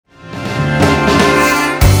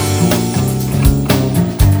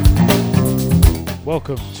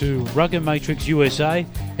welcome to Rugger Matrix USA,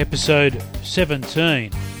 episode 17.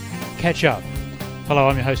 Catch up. Hello,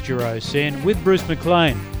 I'm your host, Giro Sen, with Bruce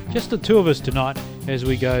McLean. Just the two of us tonight as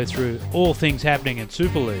we go through all things happening in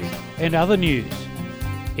Super League and other news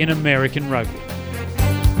in American rugby.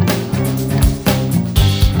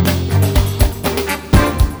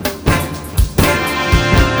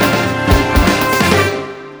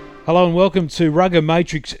 Hello and welcome to Rugger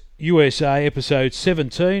Matrix USA episode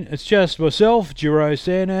 17. It's just myself, Giro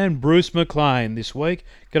Sen, and Bruce McLean this week.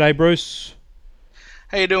 G'day, Bruce.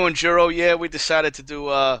 How you doing, Giro? Yeah, we decided to do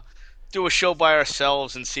a show by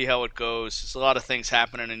ourselves and see how it goes. There's a lot of things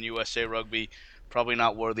happening in USA Rugby, probably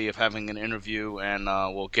not worthy of having an interview, and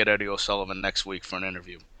we'll get Eddie O'Sullivan next week for an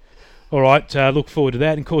interview. All right, look forward to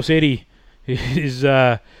that. And of course, Eddie is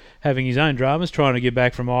having his own dramas, trying to get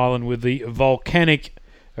back from Ireland with the volcanic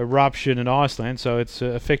eruption in Iceland, so it's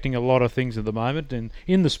affecting a lot of things at the moment, and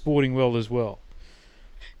in the sporting world as well.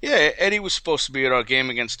 Yeah, Eddie was supposed to be at our game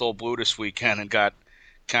against Old Blue this weekend and got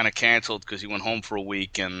kind of canceled because he went home for a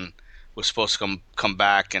week and was supposed to come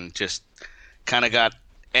back and just kind of got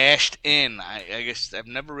ashed in. I guess I've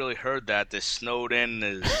never really heard that. This snowed in,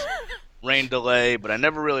 there's rain delay, but I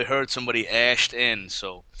never really heard somebody ashed in.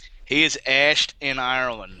 So he is ashed in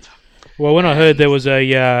Ireland. Well, when I heard there was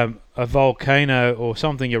a volcano or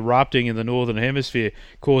something erupting in the northern hemisphere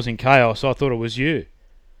causing chaos, I thought it was you.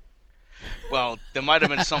 Well, there might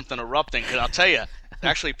have been something erupting, because I'll tell you,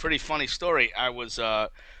 actually, pretty funny story.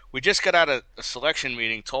 We just got out of a selection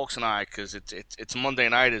meeting, Tolks and I, because it's Monday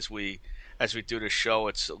night as we do this show.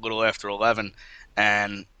 It's a little after 11,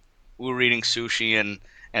 and we were eating sushi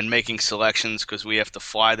and making selections because we have to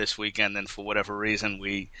fly this weekend, and for whatever reason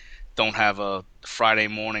we don't have a Friday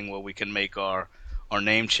morning where we can make our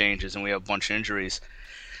name changes, and we have a bunch of injuries.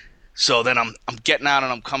 So then I'm getting out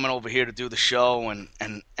and I'm coming over here to do the show, and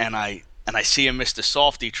I see a Mr.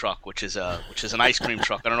 Softy truck, which is an ice cream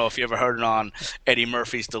truck. I don't know if you ever heard it on Eddie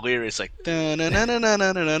Murphy's Delirious, like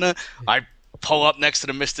da-na-na-na-na-na-na. I pull up next to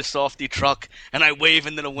the Mr. Softy truck and I wave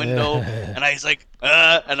into the window and he's like,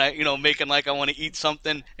 and I making like I want to eat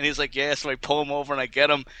something, and he's like, yeah. So I pull him over and I get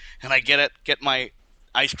him, and I get my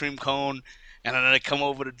ice cream cone, and then I come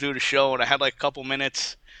over to do the show, and I had like a couple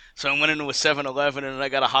minutes. So I went into a 7-Eleven and I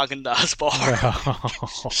got a Haagen-Dazs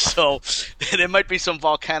bar. So there might be some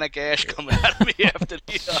volcanic ash coming out of me after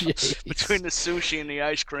between the sushi and the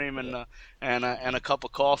ice cream and a cup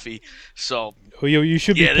of coffee. So well, you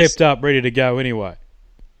should be pepped up, ready to go anyway.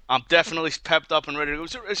 I'm definitely pepped up and ready to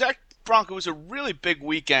go. Bronco, it was a really big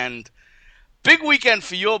weekend. Big weekend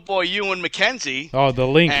for your boy Ewan McKenzie. Oh, the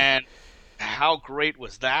link. And how great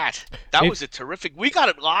was that? That was a terrific. We got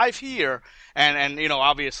it live here, and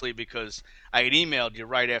obviously because I had emailed you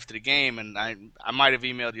right after the game, and I might have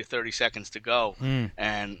emailed you 30 seconds to go,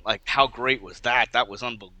 and like how great was that? That was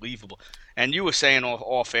unbelievable. And you were saying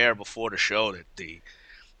off air before the show that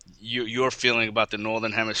your feeling about the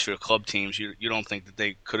Northern Hemisphere club teams, you don't think that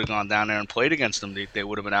they could have gone down there and played against them. They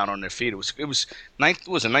would have been out on their feet. Was it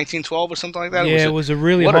 1912 or something like that? Yeah, it was a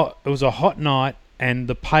really hot. It was a hot night. And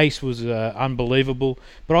the pace was unbelievable.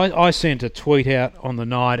 But I sent a tweet out on the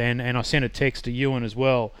night, and I sent a text to Ewan as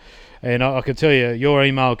well. And I can tell you, your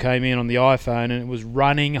email came in on the iPhone, and it was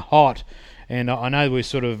running hot. And I know we're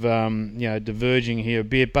sort of diverging here a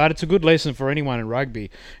bit, but it's a good lesson for anyone in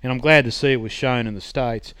rugby. And I'm glad to see it was shown in the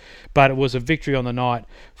States. But it was a victory on the night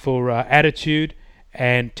for attitude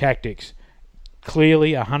and tactics.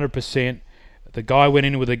 Clearly, 100%. The guy went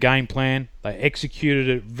in with a game plan. They executed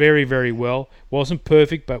it very, very well. Wasn't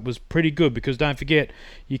perfect, but was pretty good, because don't forget,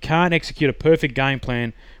 you can't execute a perfect game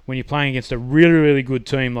plan when you're playing against a really, really good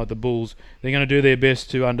team like the Bulls. They're going to do their best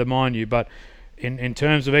to undermine you, but in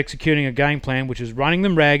terms of executing a game plan, which is running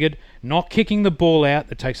them ragged, not kicking the ball out,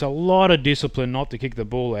 it takes a lot of discipline not to kick the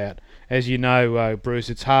ball out. As you know, Bruce,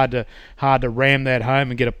 it's hard to ram that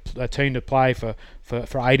home and get a team to play for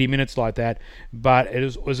 80 minutes like that. But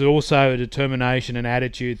it was also a determination and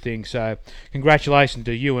attitude thing. So congratulations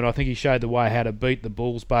to you, and I think he showed the way how to beat the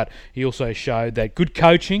Bulls, but he also showed that good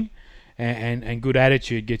coaching and good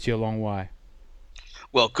attitude gets you a long way.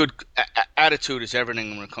 Well, good attitude is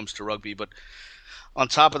everything when it comes to rugby, but on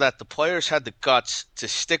top of that, the players had the guts to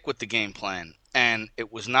stick with the game plan. And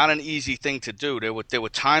it was not an easy thing to do. There were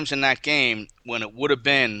times in that game when it would have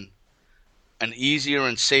been an easier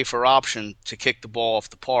and safer option to kick the ball off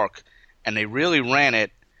the park, and they really ran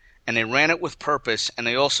it, and they ran it with purpose. And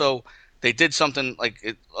they did something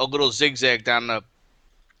like a little zigzag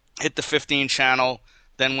hit the 15 channel,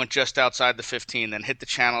 then went just outside the 15, then hit the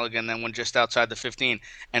channel again, then went just outside the 15.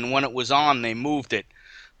 And when it was on, they moved it.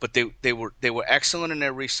 But they were excellent in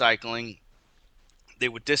their recycling. They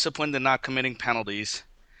were disciplined in not committing penalties,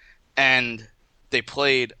 and they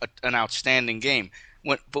played an outstanding game.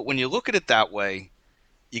 But when you look at it that way,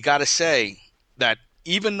 you got to say that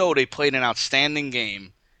even though they played an outstanding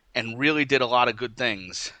game and really did a lot of good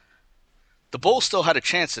things, the Bulls still had a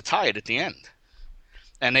chance to tie it at the end.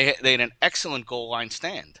 And they had an excellent goal line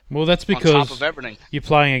stand. Well, that's on because top of everything. You're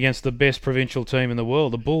playing against the best provincial team in the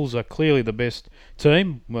world. The Bulls are clearly the best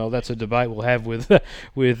team. Well, that's a debate we'll have with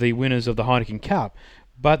with the winners of the Heineken Cup.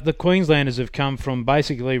 But the Queenslanders have come from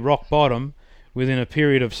basically rock bottom within a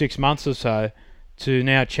period of 6 months or so to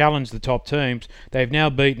now challenge the top teams. They've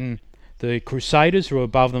now beaten the Crusaders, who are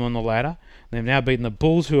above them on the ladder. They've now beaten the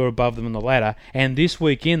Bulls, who are above them on the ladder. And this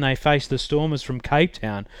weekend they face the Stormers from Cape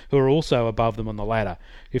Town, who are also above them on the ladder.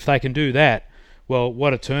 If they can do that, well,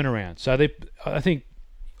 what a turnaround. So I think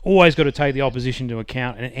always got to take the opposition into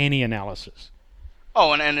account in any analysis.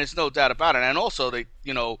 Oh, and there's no doubt about it. And also,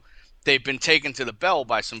 they've been taken to the bell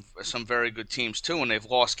by some very good teams too, and they've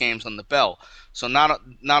lost games on the bell. So not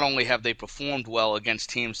only have they performed well against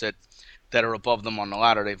teams that are above them on the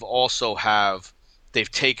ladder,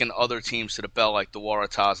 they've taken other teams to the bell, like the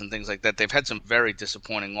Waratahs and things like that. They've had some very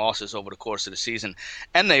disappointing losses over the course of the season,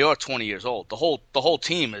 and they are 20 years old. The whole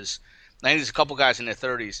team is. I think there's a couple guys in their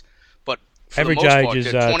 30s, but for average the most age part,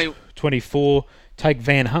 is 24. Take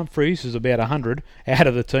Van Humphreys, who's about 100, out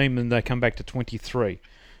of the team, and they come back to 23.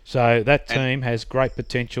 So that team has great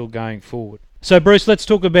potential going forward. So, Bruce, let's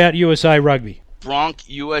talk about USA Rugby. Bronc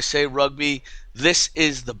USA Rugby. This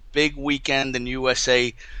is the big weekend in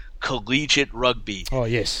USA collegiate rugby. Oh,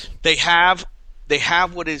 yes. They have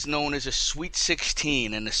what is known as a Sweet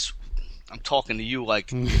 16, and I'm talking to you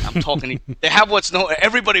like I'm talking to you. They have what's known,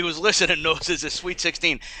 everybody who's listening knows is a Sweet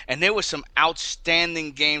 16, and there were some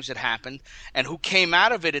outstanding games that happened, and who came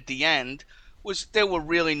out of it at the end there were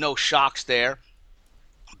really no shocks there.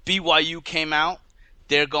 BYU came out,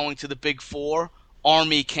 they're going to the Big Four.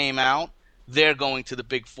 Army came out, they're going to the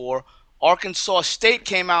Big Four. Arkansas State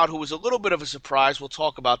came out, who was a little bit of a surprise. We'll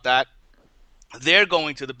talk about that. They're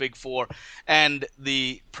going to the Big Four. And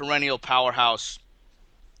the perennial powerhouse,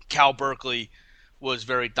 Cal Berkeley, was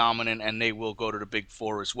very dominant, and they will go to the Big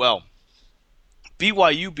Four as well.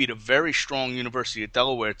 BYU beat a very strong University of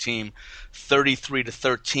Delaware team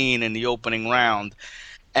 33-13 in the opening round.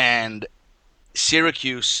 And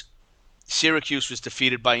Syracuse was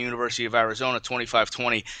defeated by University of Arizona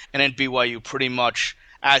 25-20, and then BYU pretty much,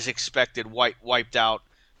 as expected, wiped out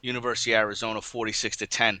University of Arizona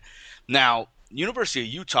 46-10. Now, University of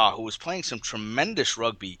Utah, who was playing some tremendous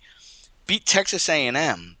rugby, beat Texas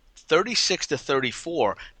A&M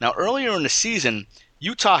 36-34. Now, earlier in the season,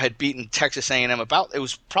 Utah had beaten Texas A&M it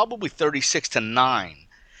was probably 36-9,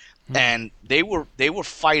 and they were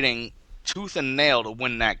fighting tooth and nail to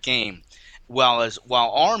win that game. While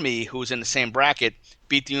Army, who was in the same bracket,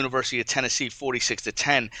 beat the University of Tennessee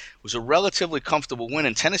 46-10, was a relatively comfortable win.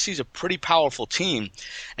 And Tennessee's a pretty powerful team.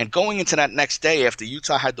 And going into that next day, after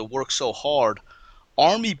Utah had to work so hard,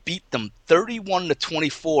 Army beat them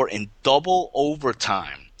 31-24 in double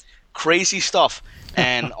overtime. Crazy stuff.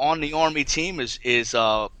 And on the Army team is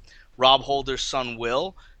Rob Holder's son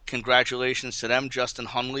Will. Congratulations to them. Justin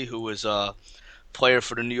Hunley, who is player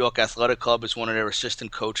for the New York Athletic Club, is one of their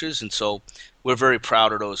assistant coaches, and so we're very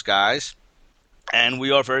proud of those guys. And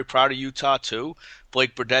we are very proud of Utah too.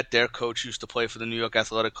 Blake Burdett, their coach, used to play for the New York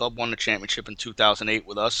Athletic Club, won the championship in 2008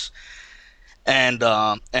 with us. And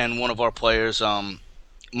one of our players,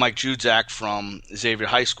 Mike Judzak from Xavier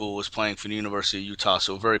High School, was playing for the University of Utah,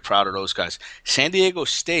 so we're very proud of those guys. San Diego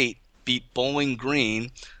State beat Bowling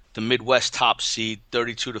Green, the Midwest top seed,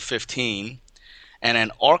 32-15. And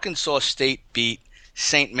then Arkansas State beat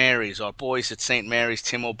St. Mary's, our boys at St. Mary's,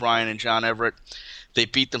 Tim O'Brien and John Everett. They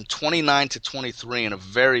beat them 29-23 in a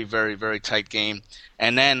very, very, very tight game.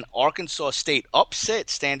 And then Arkansas State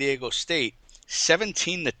upset San Diego State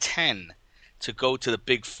 17-10 to go to the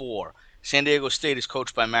Big Four. San Diego State is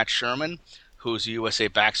coached by Matt Sherman, who's the USA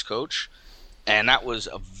backs coach. And that was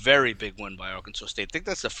a very big win by Arkansas State. I think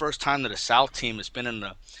that's the first time that a South team has been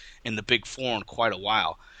in the Big Four in quite a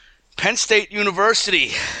while. Penn State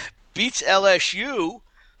University beats LSU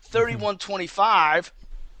 31-25,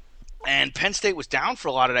 and Penn State was down for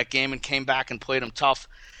a lot of that game and came back and played them tough.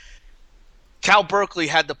 Cal Berkeley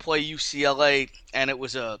had to play UCLA, and it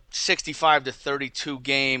was a 65-32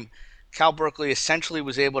 game. Cal Berkeley essentially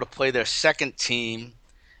was able to play their second team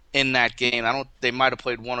in that game. They might have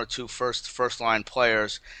played one or two first line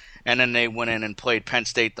players, and then they went in and played Penn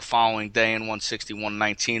State the following day and won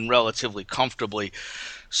 61-19 relatively comfortably.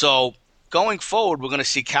 So going forward, we're going to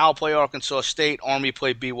see Cal play Arkansas State, Army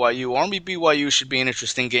play BYU. Army-BYU should be an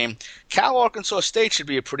interesting game. Cal-Arkansas State should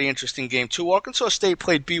be a pretty interesting game, too. Arkansas State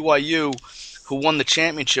played BYU, who won the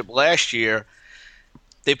championship last year.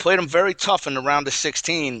 They played them very tough in the round of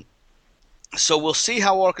 16. So we'll see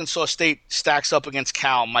how Arkansas State stacks up against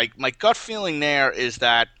Cal. My gut feeling there is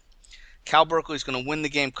that Cal Berkeley is going to win the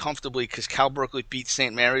game comfortably because Cal Berkeley beat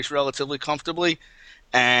St. Mary's relatively comfortably,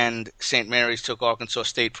 and St. Mary's took Arkansas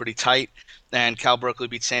State pretty tight, and Cal Berkeley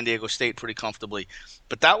beat San Diego State pretty comfortably.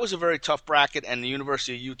 But that was a very tough bracket, and the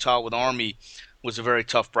University of Utah with Army was a very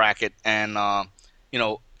tough bracket. And,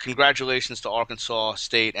 congratulations to Arkansas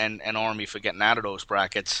State and Army for getting out of those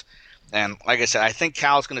brackets. And like I said, I think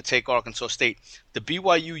Cal's going to take Arkansas State. The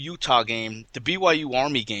BYU-Utah game, the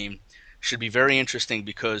BYU-Army game should be very interesting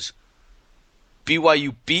because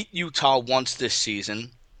BYU beat Utah once this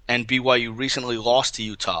season, and BYU recently lost to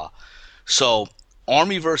Utah. So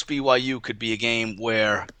Army versus BYU could be a game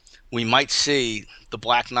where we might see the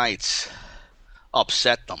Black Knights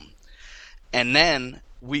upset them. And then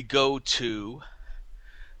we go to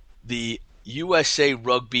the USA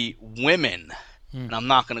Rugby Women. And I'm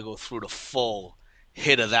not going to go through the full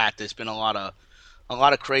hit of that. There's been a lot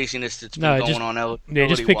of craziness that's been going on. Yeah,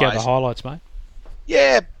 just pick out the highlights, mate.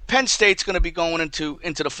 Yeah, Penn State's going to be going into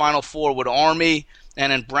the Final Four with Army,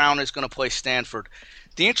 and then Brown is going to play Stanford.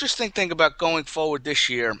 The interesting thing about going forward this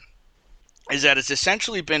year is that it's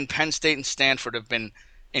essentially been Penn State and Stanford have been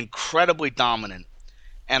incredibly dominant.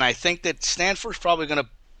 And I think that Stanford's probably going to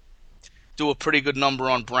do a pretty good number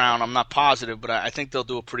on Brown. I'm not positive, but I think they'll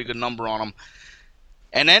do a pretty good number on him.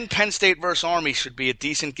 And then Penn State versus Army should be a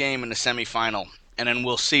decent game in the semifinal. And then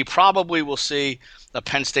we'll see the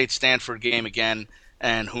Penn State-Stanford game again,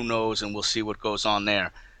 and who knows, and we'll see what goes on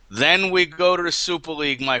there. Then we go to the Super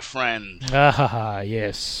League, my friend.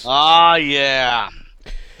 Yes. Yeah.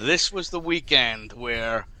 This was the weekend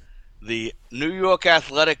where the New York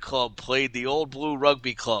Athletic Club played the Old Blue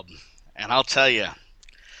Rugby Club. And I'll tell you,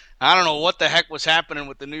 I don't know what the heck was happening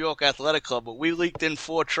with the New York Athletic Club, but we leaked in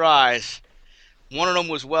 4 tries. One of them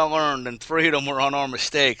was well-earned, and 3 of them were on our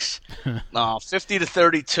mistakes.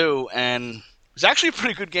 50-32, and it was actually a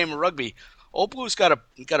pretty good game of rugby. Old Blue's got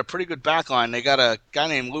a pretty good backline. They got a guy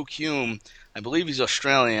named Luke Hume. I believe he's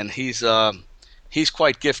Australian. He's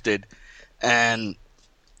quite gifted. And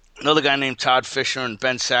another guy named Todd Fisher and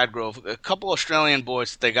Ben Sadgrove. A couple Australian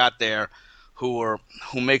boys that they got there who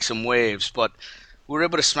make some waves. But we were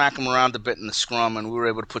able to smack them around a bit in the scrum, and we were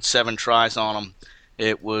able to put 7 tries on them.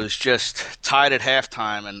 It was just tied at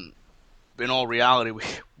halftime, and in all reality,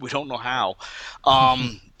 we don't know how.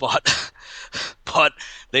 But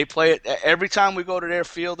they play it every time we go to their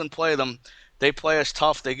field and play them. They play us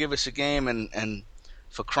tough. They give us a game, and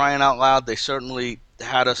for crying out loud, they certainly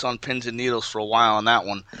had us on pins and needles for a while on that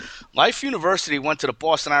one. Life University went to the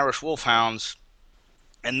Boston Irish Wolfhounds,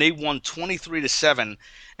 and they won 23-7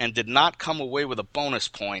 and did not come away with a bonus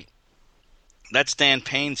point. That's Dan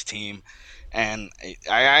Payne's team. And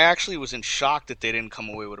I actually was in shock that they didn't come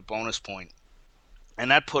away with a bonus point.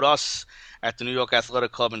 And that put us at the New York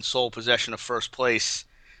Athletic Club in sole possession of first place,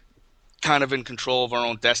 kind of in control of our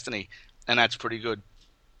own destiny, and that's pretty good.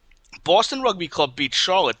 Boston Rugby Club beat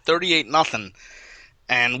Charlotte 38-0,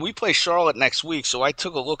 and we play Charlotte next week, so I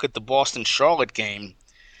took a look at the Boston-Charlotte game,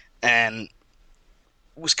 and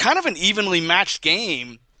it was kind of an evenly matched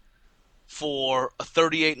game for a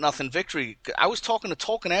 38-0 victory. I was talking to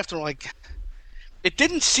Tolkien after, it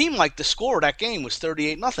didn't seem like the score of that game was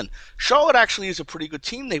 38-0. Charlotte actually is a pretty good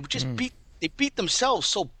team. They just beat themselves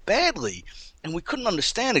so badly, and we couldn't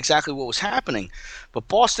understand exactly what was happening. But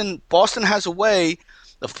Boston has a way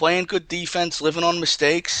of playing good defense, living on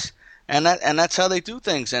mistakes, and that's how they do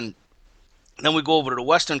things. And then we go over to the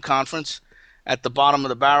Western Conference. At the bottom of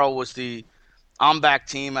the barrel was the Ombak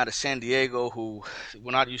team out of San Diego, who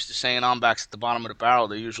we're not used to saying Ombak's at the bottom of the barrel.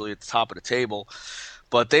 They're usually at the top of the table.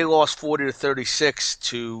 But they lost 40-36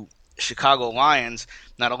 to Chicago Lions.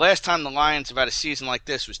 Now, the last time the Lions have had a season like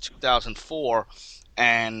this was 2004,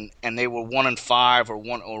 and they were 1-5 or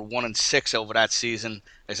 1-6 over that season.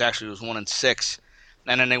 It actually was 1-6,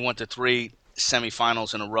 and then they went to 3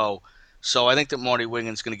 semifinals in a row. So I think that Marty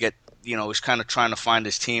Wiggins is going to get, is kind of trying to find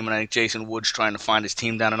his team, and I think Jason Wood's trying to find his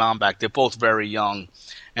team down in Ombak. They're both very young,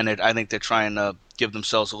 and I think they're trying to give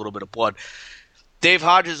themselves a little bit of blood. Dave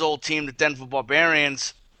Hodges' old team, the Denver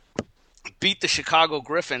Barbarians, beat the Chicago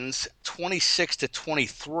Griffins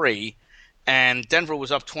 26-23, and Denver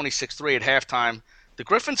was up 26-3 at halftime. The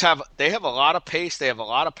Griffins have a lot of pace, they have a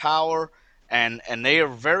lot of power, and they are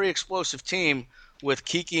a very explosive team with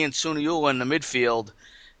Kiki and Suniula in the midfield,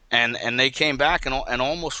 and they came back and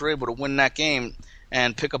almost were able to win that game.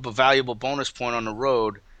 and pick up a valuable bonus point on the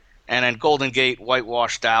road. And then Golden Gate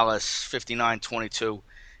whitewashed Dallas 59-22.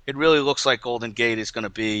 It really looks like Golden Gate is going to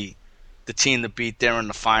be the team to beat there in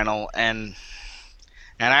the final. And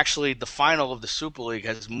actually, the final of the Super League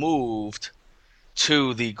has moved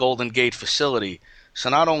to the Golden Gate facility. So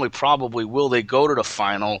not only probably will they go to the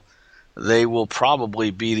final, they will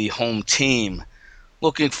probably be the home team.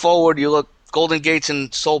 Looking forward, you look, Golden Gate's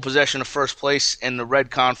in sole possession of first place in the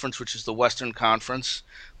Red Conference, which is the Western Conference,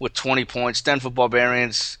 with 20 points. Denver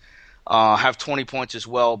Barbarians have 20 points as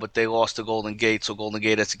well, but they lost to Golden Gate, so Golden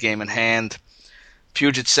Gate has a game in hand.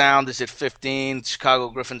 Puget Sound is at 15, Chicago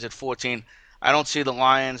Griffins at 14. I don't see the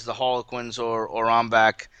Lions, the Harlequins, or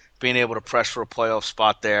Ombak being able to press for a playoff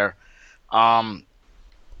spot there.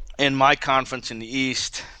 In my conference in the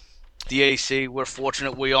East, the AC, we're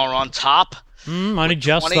fortunate we are on top. Only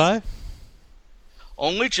just, 20. though?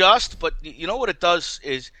 Only just, but you know what it does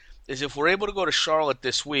is if we're able to go to Charlotte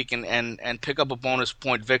this week and pick up a bonus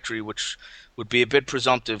point victory, which would be a bit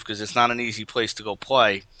presumptive because it's not an easy place to go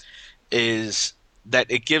play, is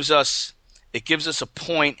that it gives us a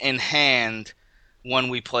point in hand when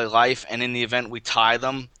we play Life, and in the event we tie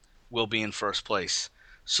them, we'll be in first place.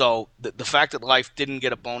 So the fact that Life didn't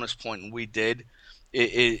get a bonus point and we did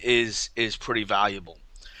is pretty valuable.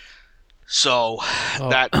 So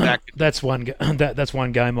that's one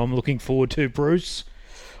game I'm looking forward to, Bruce.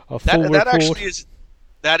 A full that report. Actually is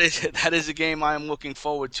that is a game I am looking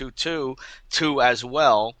forward to too as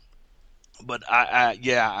well. But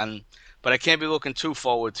but I can't be looking too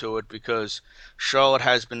forward to it because Charlotte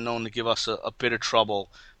has been known to give us a bit of trouble,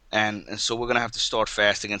 and so we're going to have to start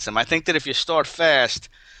fast against them. I think that if you start fast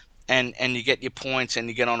and you get your points and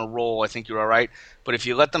you get on a roll, I think you're all right. But if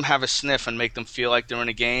you let them have a sniff and make them feel like they're in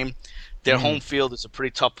a game, their home field is a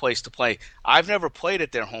pretty tough place to play. I've never played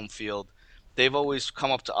at their home field. They've always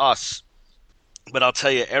come up to us. But I'll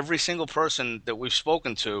tell you, every single person that we've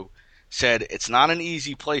spoken to said it's not an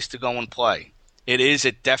easy place to go and play. It is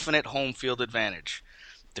a definite home field advantage.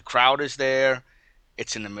 The crowd is there.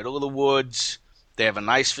 It's in the middle of the woods. They have a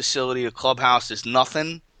nice facility. A clubhouse. There's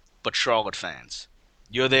nothing but Charlotte fans.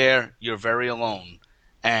 You're there. You're very alone.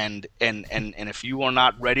 And if you are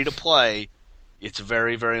not ready to play, it's a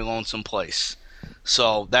very, very lonesome place.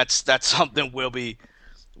 So that's something we'll be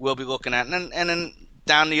looking at. And then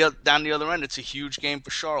down the other end, it's a huge game for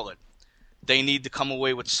Charlotte. They need to come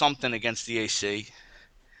away with something against the AC,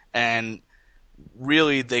 and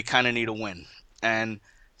really they kind of need a win. And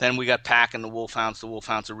then we got Pack and the Wolfhounds. The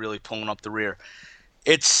Wolfhounds are really pulling up the rear.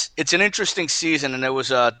 It's an interesting season, and there's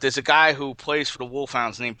a guy who plays for the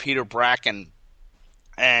Wolfhounds named Peter Bracken,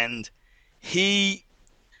 and he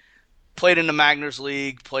played in the Magners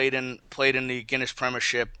League, played in the Guinness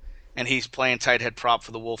Premiership, and he's playing tight head prop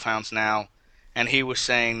for the Wolfhounds now. And he was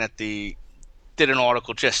saying that did an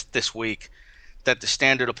article just this week that the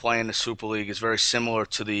standard of play in the Super League is very similar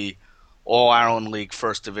to the All-Ireland League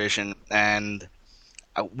First Division. And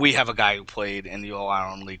we have a guy who played in the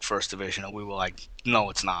All-Ireland League First Division, and we were like, no,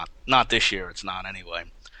 it's not. Not this year, it's not anyway.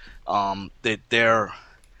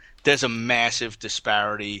 There's a massive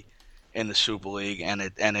disparity in the Super League, and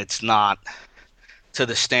it's not to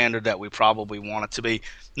the standard that we probably want it to be.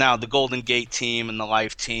 Now, the Golden Gate team and the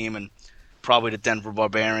Life team and probably the Denver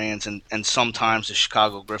Barbarians and sometimes the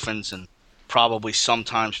Chicago Griffins and probably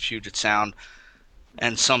sometimes Puget Sound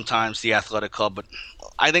and sometimes the Athletic Club. But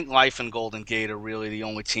I think Life and Golden Gate are really the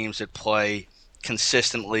only teams that play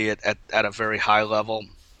consistently at a very high level.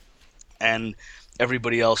 And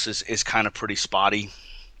everybody else is kind of pretty spotty.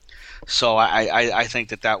 So I think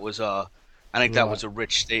that was a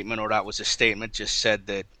rich statement, or that was a statement just said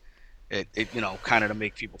that it kind of to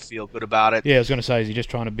make people feel good about it. Yeah, I was going to say, is he just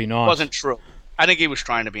trying to be nice? It wasn't true. I think he was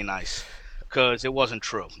trying to be nice because it wasn't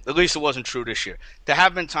true. At least it wasn't true this year. There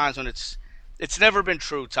have been times when it's never been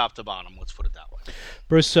true top to bottom. Let's put it that way.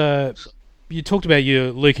 Bruce, you talked about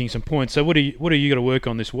you leaking some points. So what are you going to work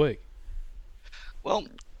on this week? Well,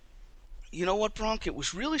 you know what, Bronk? It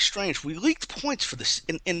was really strange. We leaked points for this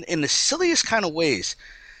in the silliest kind of ways.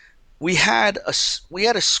 We had a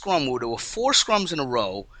scrum where there were 4 scrums in a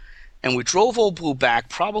row, and we drove Old Blue back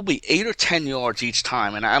probably 8 or 10 yards each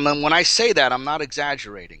time. And when I say that, I'm not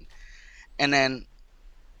exaggerating. And then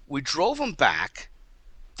we drove them back.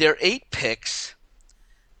 Their 8 picks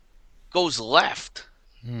goes left.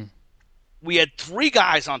 We had 3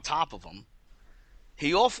 guys on top of him.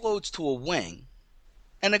 He offloads to a wing,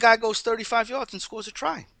 and the guy goes 35 yards and scores a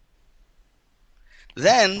try.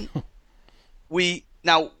 Then we're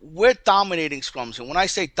dominating scrums, and when I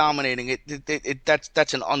say dominating,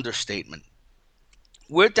 that's an understatement.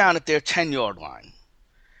 We're down at their 10-yard line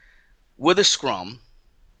with a scrum,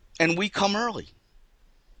 and we come early.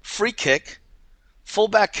 free kick,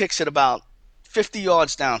 fullback kicks it about 50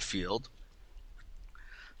 yards downfield.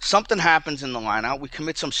 Something happens in the lineout. We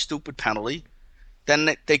commit some stupid penalty.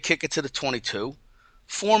 Then they kick it to the 22.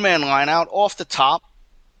 Four-man lineout off the top.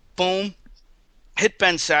 Boom. Hit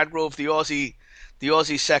Ben Sadgrove, the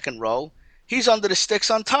Aussie second row. He's under the sticks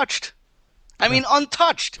untouched. I mean,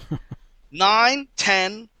 untouched.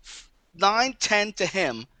 9-10 to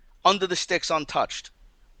him, under the sticks untouched.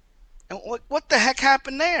 And what the heck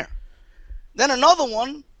happened there? Then another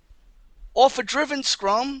one, off a driven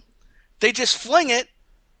scrum, they just fling it,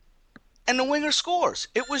 and the winger scores.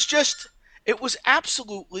 It was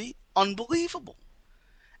absolutely unbelievable.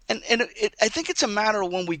 And I think it's a matter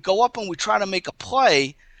of when we go up and we try to make a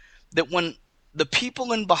play, that when the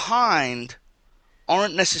people in behind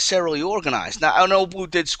aren't necessarily organized. Now, I know Blue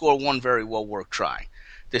did score one very well-worked try.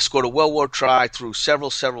 They scored a well-worked try through several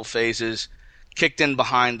phases, kicked in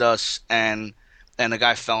behind us, and the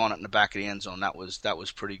guy fell on it in the back of the end zone. That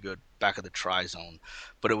was pretty good, back of the try zone.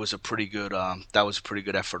 But it was a pretty good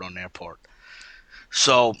effort on their part.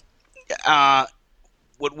 So,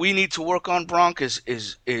 what we need to work on, Bronk, is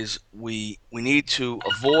we need to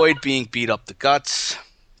avoid being beat up the guts,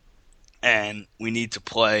 and we need to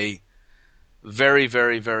play very,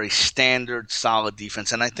 very, very standard, solid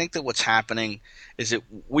defense. And I think that what's happening is that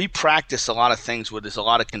we practice a lot of things where there's a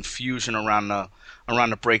lot of confusion around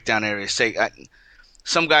the breakdown area. Say,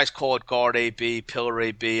 some guys call it guard AB, pillar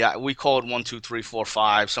AB. We call it 1, 2, 3, 4,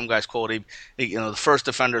 5. Some guys call it, the first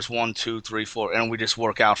defender is 1, 2, 3, 4, and we just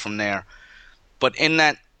work out from there. But in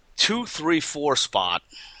that 2, 3, 4 spot,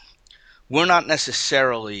 we're not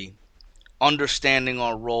necessarily understanding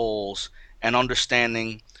our roles and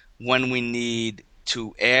understanding when we need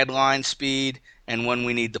to add line speed and when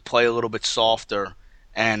we need to play a little bit softer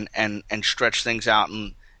and stretch things out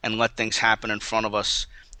and let things happen in front of us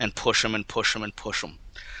and push them.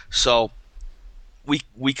 So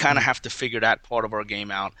we kind of have to figure that part of our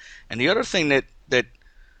game out. And the other thing that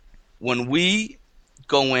when we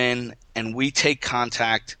go in and we take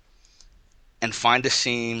contact and find a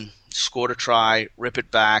seam, score a try, rip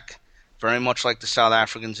it back, very much like the South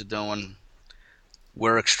Africans are doing,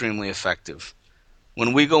 we're extremely effective.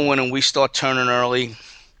 When we go in and we start turning early,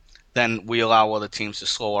 then we allow other teams to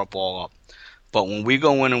slow our ball up. But when we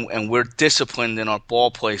go in and we're disciplined in our ball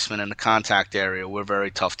placement in the contact area, we're very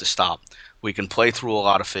tough to stop. We can play through a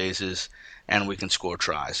lot of phases, and we can score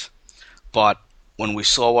tries. But when we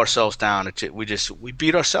slow ourselves down, we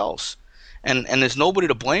beat ourselves. And there's nobody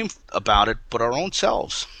to blame about it but our own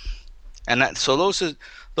selves. And so those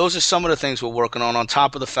are some of the things we're working on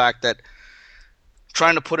top of the fact that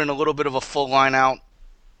trying to put in a little bit of a full line out.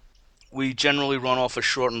 We generally run off of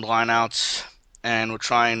shortened lineouts, and we're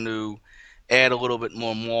trying to add a little bit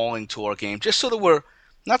more mauling to our game, just so that we're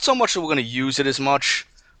not so much that we're going to use it as much,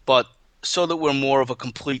 but so that we're more of a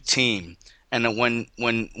complete team, and that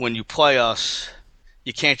when you play us,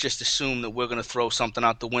 you can't just assume that we're going to throw something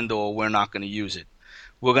out the window or we're not going to use it.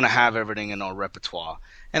 We're going to have everything in our repertoire,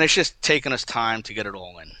 and it's just taking us time to get it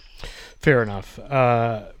all in. Fair enough.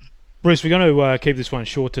 Bruce, we're going to keep this one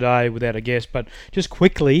short today without a guest, but just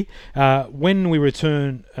quickly, when we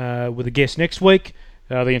return with a guest next week,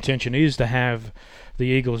 the intention is to have the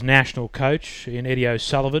Eagles' national coach in Eddie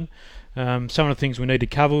O'Sullivan. Some of the things we need to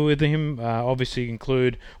cover with him obviously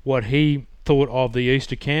include what he thought of the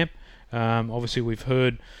Easter camp. Obviously, we've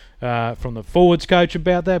heard from the forwards coach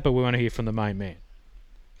about that, but we want to hear from the main man.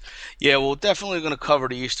 Yeah, we're definitely going to cover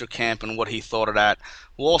the Easter camp and what he thought of that.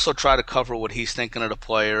 We'll also try to cover what he's thinking of the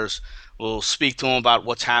players. We'll speak to him about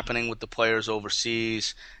what's happening with the players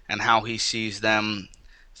overseas and how he sees them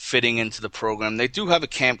fitting into the program. They do have a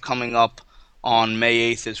camp coming up on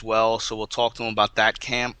May 8th as well, so we'll talk to him about that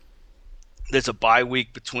camp. There's a bye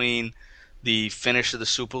week between the finish of the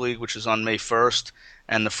Super League, which is on May 1st,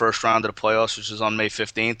 and the first round of the playoffs, which is on May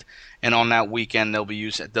 15th. And on that weekend, they'll be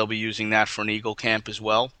using that for an Eagle camp as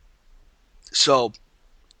well. So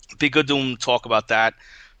it'd be good to talk about that,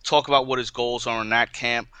 talk about what his goals are in that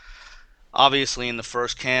camp. Obviously, in the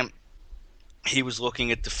first camp, he was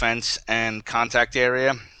looking at defense and contact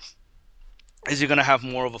area. Is he going to have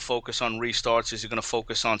more of a focus on restarts? Is he going to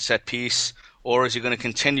focus on set piece? Or is he going to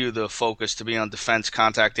continue the focus to be on defense,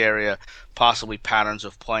 contact area, possibly patterns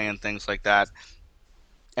of play and things like that?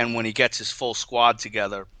 And when he gets his full squad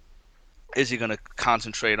together, is he going to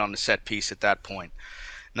concentrate on the set piece at that point?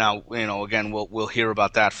 Now, again, we'll hear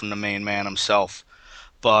about that from the main man himself.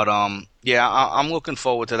 But, I'm looking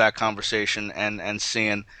forward to that conversation and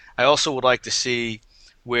seeing. I also would like to see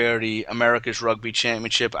where the America's Rugby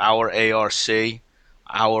Championship, our ARC,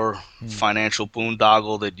 our financial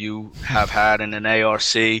boondoggle that you have had in an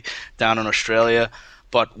ARC down in Australia,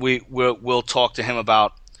 but we'll talk to him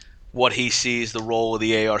about what he sees the role of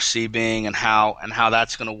the ARC being and how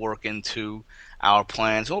that's going to work into our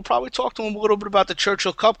plans. And we'll probably talk to him a little bit about the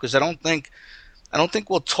Churchill Cup, because I don't think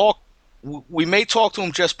we'll talk. We may talk to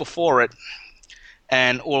him just before it,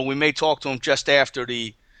 or we may talk to him just after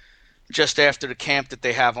the camp that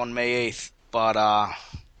they have on May 8th. But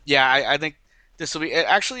I think this will be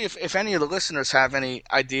actually, if any of the listeners have any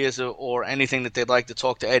ideas or anything that they'd like to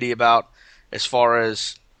talk to Eddie about, as far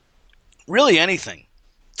as really anything,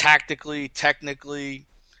 tactically, technically,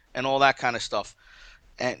 and all that kind of stuff,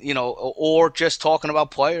 and or just talking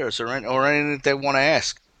about players or anything that they want to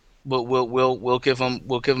ask, we'll give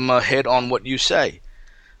them a hit on what you say.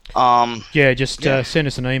 Send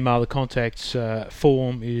us an email. The contacts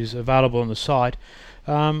form is available on the site.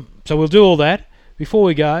 So we'll do all that. Before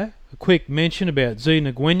we go, a quick mention about Z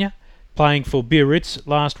Nguyen playing for Biarritz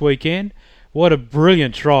last weekend. What a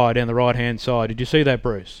brilliant try down the right-hand side. Did you see that,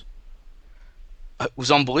 Bruce? It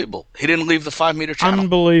was unbelievable. He didn't leave the 5-meter channel.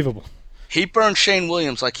 Unbelievable. He burned Shane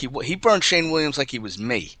Williams like he was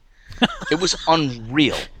me. It was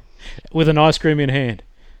unreal. With an ice cream in hand.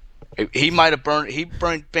 He might have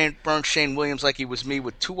burned Shane Williams like he was me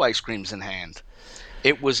with 2 ice creams in hand.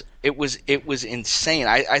 It was insane.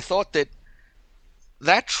 I thought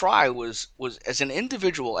that try was as an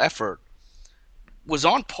individual effort was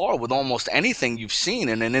on par with almost anything you've seen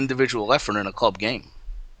in an individual effort in a club game.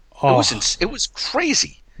 Oh. It was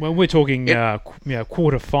crazy. Well, we're talking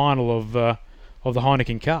quarter final of the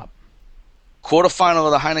Heineken Cup. Quarterfinal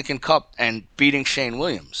of the Heineken Cup and beating Shane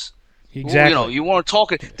Williams. Exactly. You weren't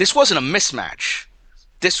talking. This wasn't a mismatch.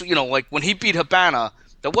 This, like when he beat Habana,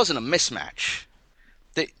 that wasn't a mismatch.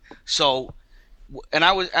 That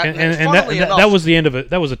was the end of it.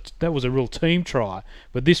 That was a real team try,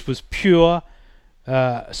 but this was pure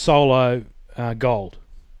solo gold.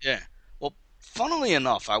 Yeah. Well, funnily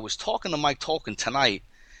enough, I was talking to Mike Tolkien tonight,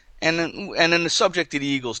 and then the subject of the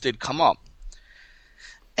Eagles did come up,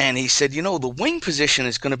 and he said, the wing position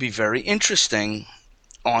is going to be very interesting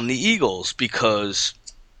on the Eagles, because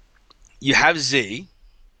you have Z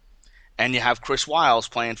and you have Chris Wiles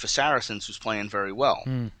playing for Saracens, who's playing very well.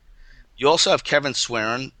 You also have Kevin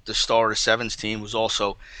Swearin, the star of the Sevens team, who's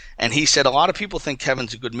also, and he said a lot of people think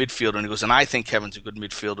Kevin's a good midfielder, and he goes, and I think Kevin's a good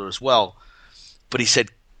midfielder as well. But he said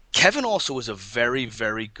Kevin also is a very,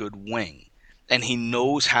 very good wing, and he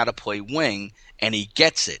knows how to play wing, and he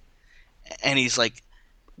gets it. And he's like,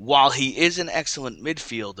 while he is an excellent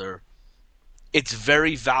midfielder, it's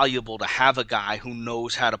very valuable to have a guy who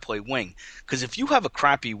knows how to play wing. Because if you have a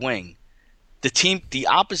crappy wing, the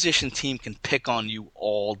opposition team can pick on you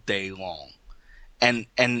all day long, and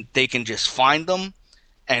they can just find them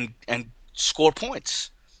and score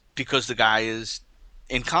points because the guy is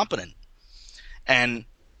incompetent. And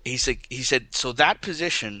he said so that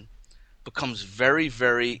position becomes very,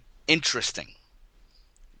 very interesting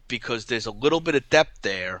because there's a little bit of depth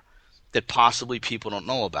there that possibly people don't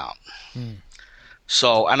know about.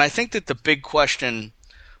 So, and I think that the big question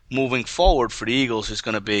moving forward for the Eagles is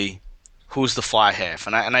going to be, who's the fly half?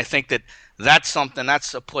 And I think that's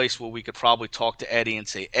a place where we could probably talk to Eddie and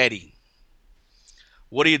say, Eddie,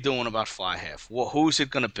 what are you doing about fly half? Who's it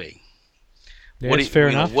going to be? Yeah, fair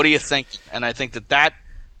enough. What do you think? And I think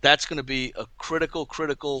that's going to be a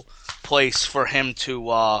critical place for him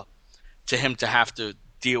to have to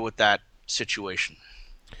deal with that situation.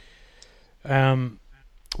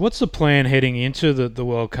 What's the plan heading into the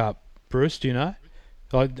World Cup, Bruce? Do you know?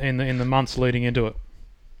 Like in the months leading into it.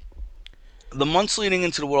 The months leading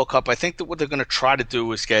into the World Cup, I think that what they're going to try to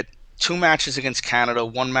do is get 2 matches against Canada,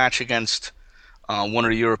 1 match against one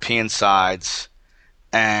of the European sides,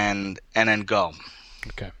 and then go.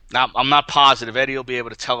 Okay. Now, I'm not positive. Eddie will be able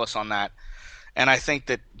to tell us on that. And I think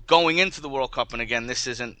that going into the World Cup, and again, this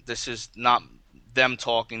is not them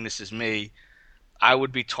talking, this is me, I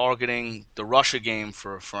would be targeting the Russia game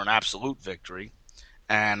for an absolute victory,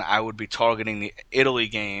 and I would be targeting the Italy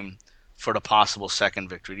game for the possible second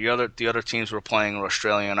victory. The other teams we're playing are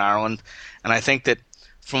Australia and Ireland, and I think that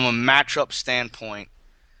from a matchup standpoint,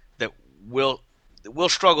 that we'll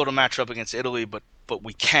struggle to match up against Italy, but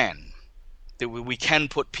we can. That we can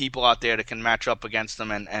put people out there that can match up against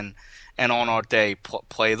them and on our day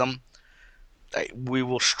play them. We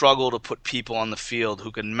will struggle to put people on the field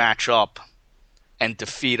who can match up and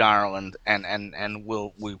defeat Ireland, and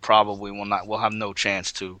we probably will not. We'll have no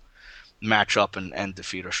chance to match up and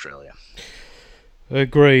defeat Australia.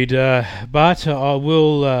 Agreed. But I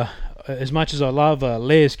will, as much as I love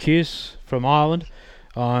Les Kiss from Ireland,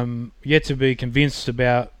 I'm yet to be convinced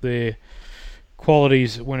about their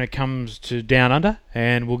qualities when it comes to Down Under,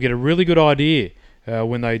 and we'll get a really good idea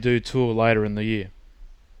when they do tour later in the year.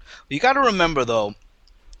 You got to remember though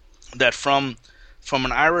that from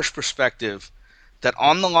an Irish perspective, that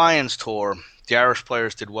on the Lions tour, the Irish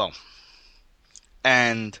players did well,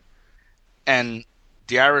 and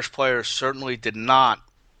the Irish players certainly did not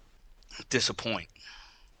disappoint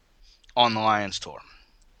on the Lions tour.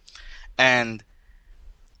 And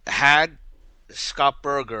had Scott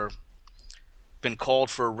Burger been called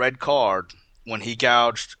for a red card when he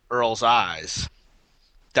gouged Earl's eyes,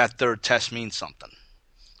 that third test means something.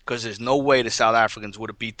 Because there's no way the South Africans would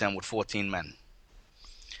have beat them with 14 men.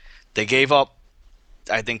 They gave up,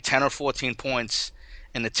 I think, 10 or 14 points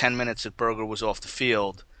in the 10 minutes that Burger was off the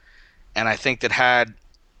field. And I think that had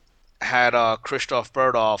Christoph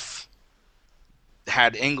Berdoff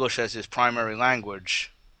had English as his primary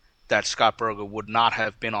language, that Scott Burger would not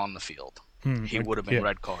have been on the field. He would have been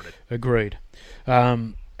red carded. Agreed.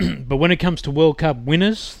 But when it comes to World Cup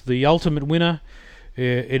winners, the ultimate winner,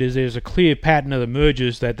 there's a clear pattern that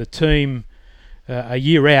emerges that the team a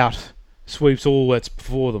year out sweeps all that's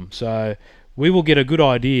before them. So we will get a good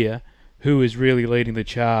idea who is really leading the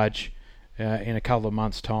charge in a couple of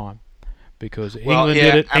months' time. Because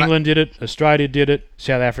England did it, Australia did it,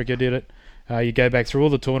 South Africa did it. You go back through all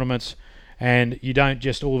the tournaments, and you don't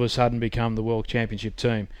just all of a sudden become the World Championship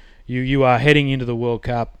team. You are heading into the World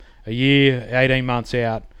Cup a year, 18 months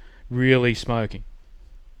out, really smoking.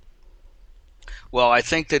 Well, I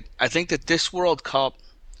think that this World Cup,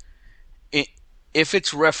 if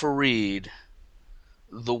it's refereed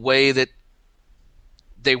the way that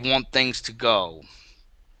they want things to go,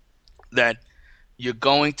 that you're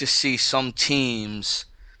going to see some teams,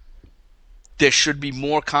 there should be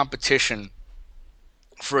more competition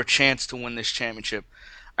for a chance to win this championship.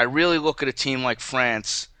 I really look at a team like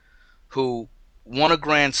France, who won a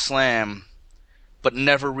Grand Slam but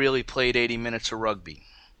never really played 80 minutes of rugby.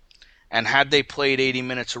 And had they played 80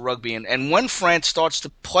 minutes of rugby, and when France starts to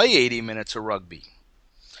play 80 minutes of rugby,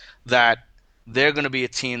 that they're going to be a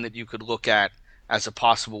team that you could look at as a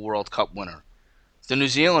possible World Cup winner. The New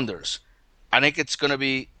Zealanders, I think it's going to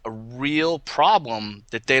be a real problem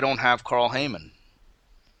that they don't have Carl Heyman.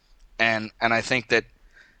 And I think that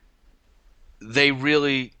they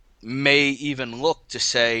really may even look to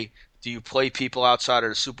say, do you play people outside of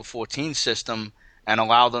the Super 14 system and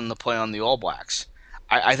allow them to play on the All Blacks?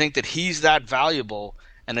 I think that he's that valuable,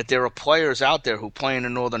 and that there are players out there who play in the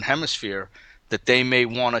Northern Hemisphere that they may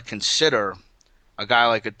want to consider a guy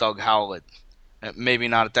like a Doug Howlett, maybe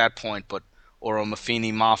not at that point, but or a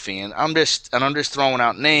Mafini Mafi. And I'm just throwing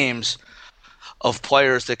out names of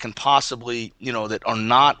players that can possibly, that are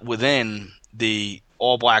not within the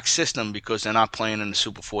All Black system because they're not playing in the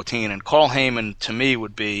Super 14. And Carl Heyman, to me,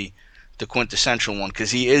 would be the quintessential one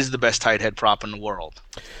because he is the best tight head prop in the world.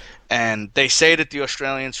 And they say that the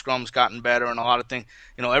Australian scrum's gotten better and a lot of things.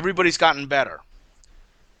 Everybody's gotten better.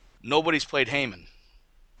 Nobody's played Heyman.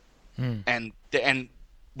 And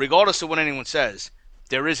regardless of what anyone says,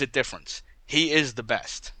 there is a difference. He is the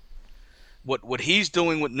best. What he's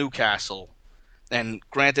doing with Newcastle, and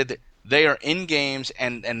granted, they are in games,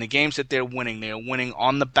 and the games that they are winning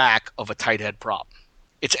on the back of a tight head prop.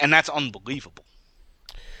 And that's unbelievable.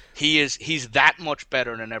 He's that much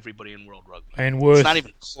better than everybody in World Rugby. And it's not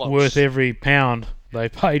even close. Worth every pound they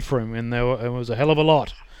paid for him, and it was a hell of a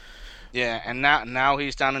lot. Yeah, and now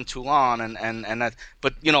he's down in Toulon, and that.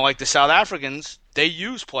 But like the South Africans, they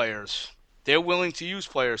use players. They're willing to use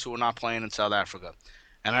players who are not playing in South Africa,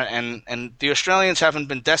 and the Australians haven't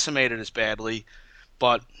been decimated as badly,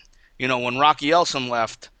 but when Rocky Elsom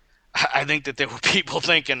left, I think that there were people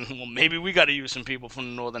thinking, well, maybe we got to use some people from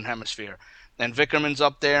the Northern Hemisphere. And Vickerman's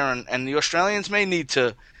up there, and the Australians may need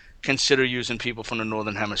to consider using people from the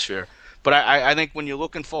Northern Hemisphere. But I think when you're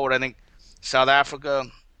looking forward, I think South Africa,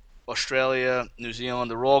 Australia, New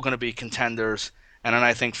Zealand, they're all going to be contenders. And then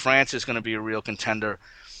I think France is going to be a real contender.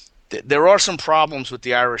 There are some problems with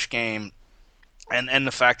the Irish game and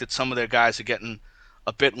the fact that some of their guys are getting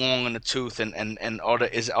a bit long in the tooth. And are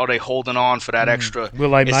they holding on for that extra?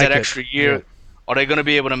 Will they make that it? Extra year? Yeah. Are they going to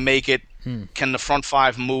be able to make it? Can the front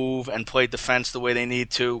five move and play defense the way they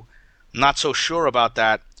need to? I'm not so sure about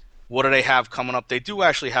that. What do they have coming up? They do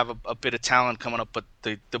actually have a bit of talent coming up, but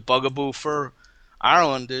the bugaboo for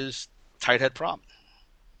Ireland is tight head prop.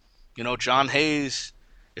 John Hayes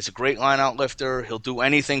is a great line-out lifter. He'll do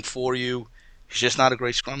anything for you. He's just not a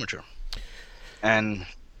great scrummager. And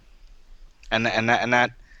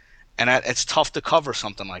that it's tough to cover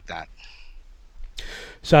something like that.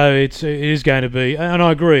 So it is going to be, and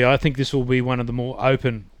I agree, I think this will be one of the more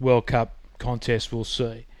open World Cup contests we'll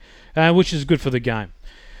see, which is good for the game.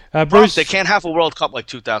 Bruce, they can't have a World Cup like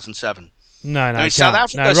 2007. No, I mean, he South can't.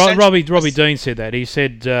 Africa No, essentially- Robbie Dean said that. He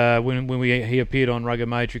said when he appeared on Rugged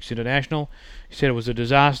Matrix International, he said it was a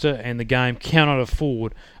disaster and the game cannot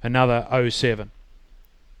afford another 07.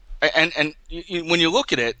 And when you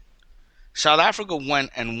look at it, South Africa went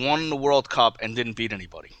and won the World Cup and didn't beat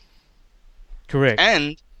anybody. Correct.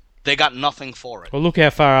 And they got nothing for it. Well, look how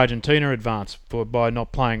far Argentina advanced by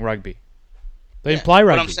not playing rugby. They didn't play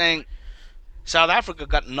rugby. But I'm saying South Africa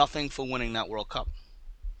got nothing for winning that World Cup.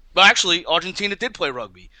 But actually, Argentina did play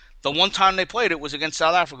rugby. The one time they played it was against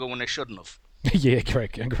South Africa when they shouldn't have. Yeah,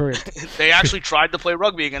 correct. They actually tried to play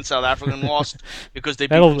rugby against South Africa and lost because they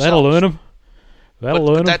beat that'll themselves. learn them. That'll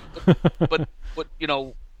learn them. But you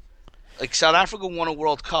know, like South Africa won a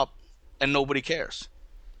World Cup and nobody cares.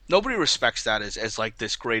 Nobody respects that as like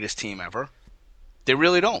this greatest team ever. They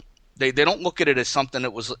really don't. They don't look at it as something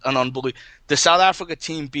that was an unbelievable. The South Africa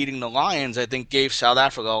team beating the Lions, I think, gave South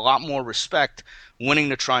Africa a lot more respect. Winning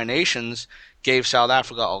the Tri-Nations gave South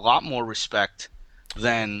Africa a lot more respect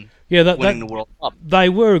than winning the World Cup. They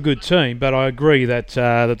were a good team, but I agree that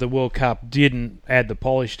the World Cup didn't add the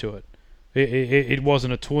polish to it. It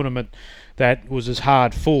wasn't a tournament that was as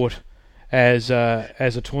hard fought as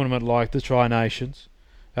a tournament like the Tri-Nations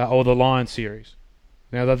or the Lions series.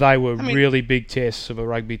 Now that they were really big tests of a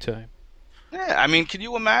rugby team. Yeah, I mean, can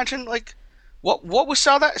you imagine like what was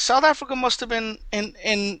South Africa must have been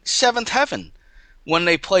in seventh heaven when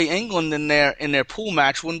they play England in their pool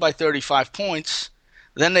match, win by 35 points.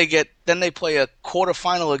 Then they play a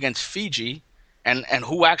quarterfinal against Fiji, and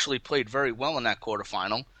who actually played very well in that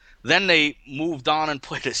quarterfinal. Then they moved on and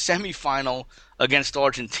played a semifinal against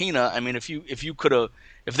Argentina. I mean, if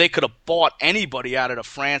they could have bought anybody out of the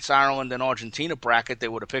France, Ireland, and Argentina bracket, they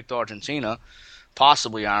would have picked Argentina,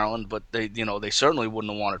 possibly Ireland, but they certainly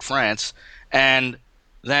wouldn't have wanted France. And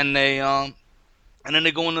then they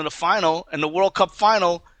go into the final, and the World Cup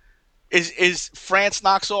final is France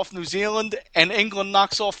knocks off New Zealand and England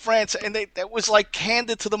knocks off France, and that was like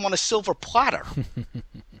handed to them on a silver platter.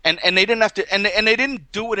 And they didn't have to, and they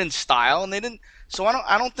didn't do it in style, and they didn't. So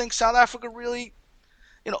I don't think South Africa really,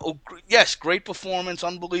 yes, great performance,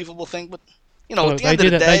 unbelievable thing, but at the end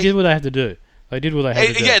of the day, they did what they had to do. They did what they had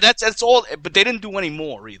to do. Yeah, that's all. But they didn't do any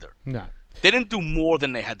more either. No, they didn't do more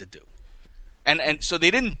than they had to do, and so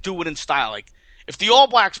they didn't do it in style. Like if the All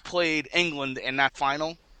Blacks played England in that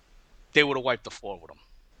final, they would have wiped the floor with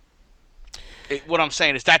them. What I'm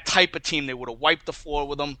saying is that type of team, they would have wiped the floor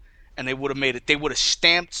with them. And they would have made it. They would have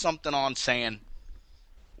stamped something on saying,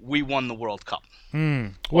 "We won the World Cup,"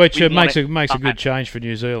 which makes a good change for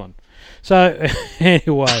New Zealand. So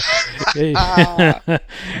anyway, all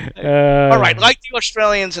right, like the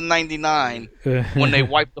Australians in '99 when they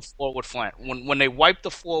wiped the floor with France. When they wiped the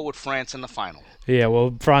floor with France in the final. Yeah,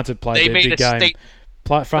 well, France had played their big game.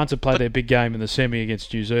 France had played their big game in the semi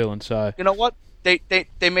against New Zealand. So you know what? They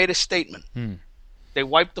made a statement. They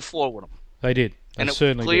wiped the floor with them. They did. And it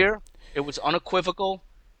was clear, it was unequivocal,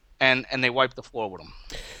 and they wiped the floor with them.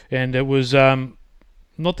 And it was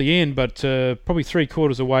not the end, but probably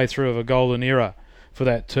 3/4 of the way through of a golden era for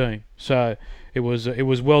that team. So it was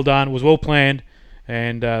well done, it was well planned,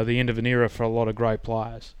 and the end of an era for a lot of great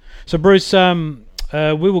players. So Bruce, we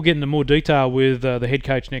will get into more detail with the head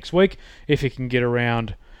coach next week if he can get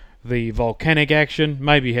around the volcanic action.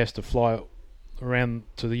 Maybe he has to fly around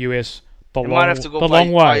to the US. You might have to go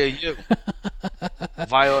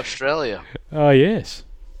via Australia. Oh, yes.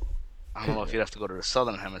 I don't know if you'd have to go to the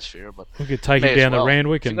southern hemisphere, but we could take you down to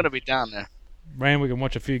Randwick. You're going to be down there. Randwick and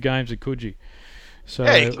watch a few games at Coogee. So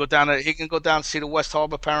yeah, he can go down and see the West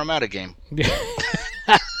Harbour Parramatta game.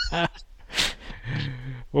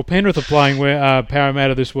 Well, Penrith are playing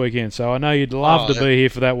Parramatta this weekend, so I know you'd love to be here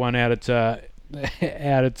for that one out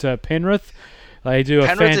at Penrith. They do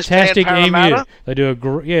Penrith a fantastic emu. They do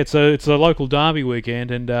it's a local derby weekend,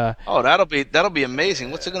 and that'll be amazing.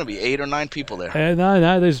 What's it going to be? 8 or 9 people there?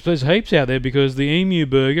 No, there's heaps out there because the emu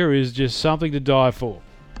burger is just something to die for.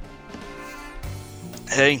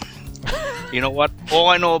 Hey, you know what? All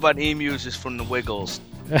I know about emus is from the Wiggles,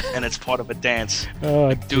 and it's part of a dance.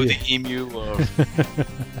 Oh, do the emu.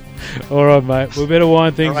 All right, mate. We better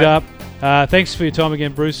wind things up. Thanks for your time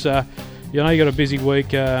again, Bruce. You got a busy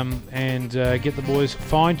week and get the boys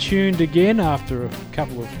fine-tuned again after a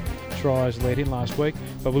couple of tries let in last week.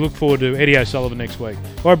 But we look forward to Eddie O'Sullivan next week.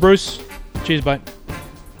 All right, Bruce. Cheers, mate.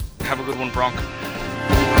 Have a good one, Bronk.